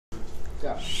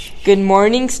Good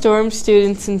morning, Storm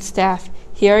students and staff.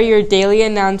 Here are your daily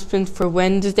announcements for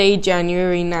Wednesday,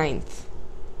 January 9th.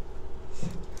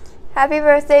 Happy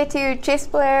birthday to Chase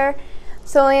Blair,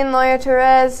 Celine Loya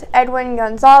Torres, Edwin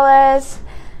Gonzalez,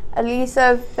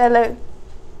 Elisa Bellagua,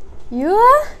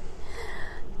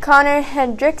 Connor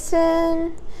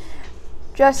Hendrickson,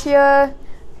 Josia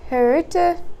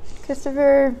Heruta,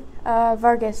 Christopher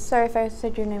Vargas. Sorry if I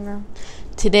said your name wrong.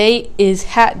 Today is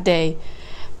Hat Day.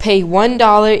 Pay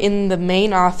 $1 in the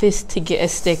main office to get a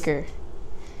sticker.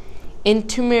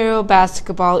 Intramural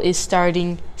basketball is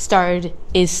started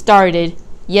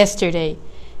yesterday.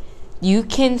 You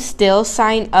can still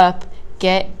sign up,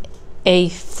 get a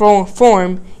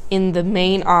form in the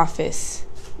main office.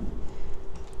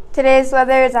 Today's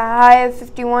weather is a high of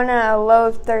 51 and a low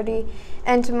of 30,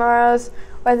 and tomorrow's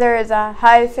weather is a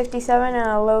high of 57 and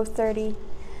a low of 30.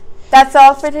 That's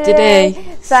all for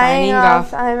today. Signing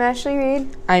off. I'm Ashley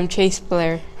Reed. I'm Chase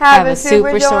Blair. Have a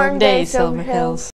super storm day, Silver Hills.